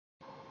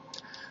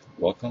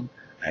Welcome.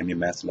 I'm your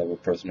master level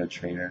personal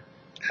trainer,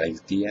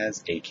 Alex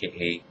Diaz,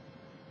 aka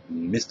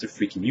Mr.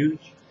 Freaking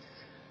Huge.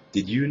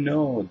 Did you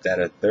know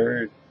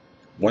that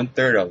one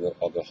third of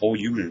the whole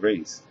human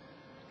race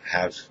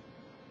have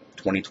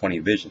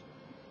 20/20 vision?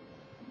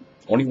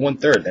 Only one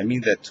third. That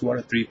means that 2 out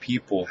of 3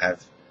 people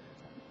have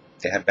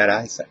bad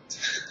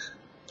eyesight.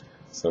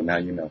 So now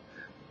you know.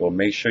 Well,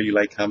 make sure you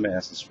like, comment,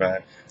 and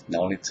subscribe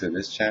not only to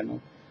this channel,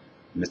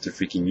 Mr.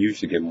 Freaking Huge,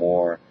 to get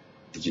more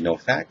Did You Know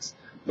facts,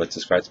 but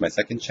subscribe to my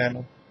second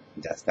channel,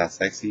 That's Not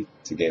Sexy,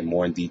 to get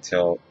more in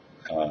detail,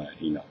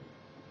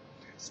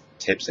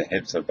 tips and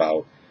hips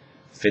about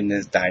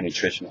fitness, diet,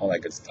 nutrition, all that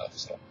good stuff.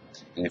 So,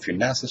 and if you're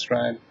not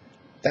subscribed,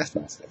 that's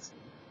not sexy.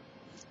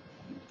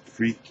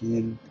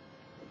 Freaking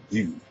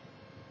you.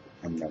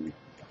 I'm not me.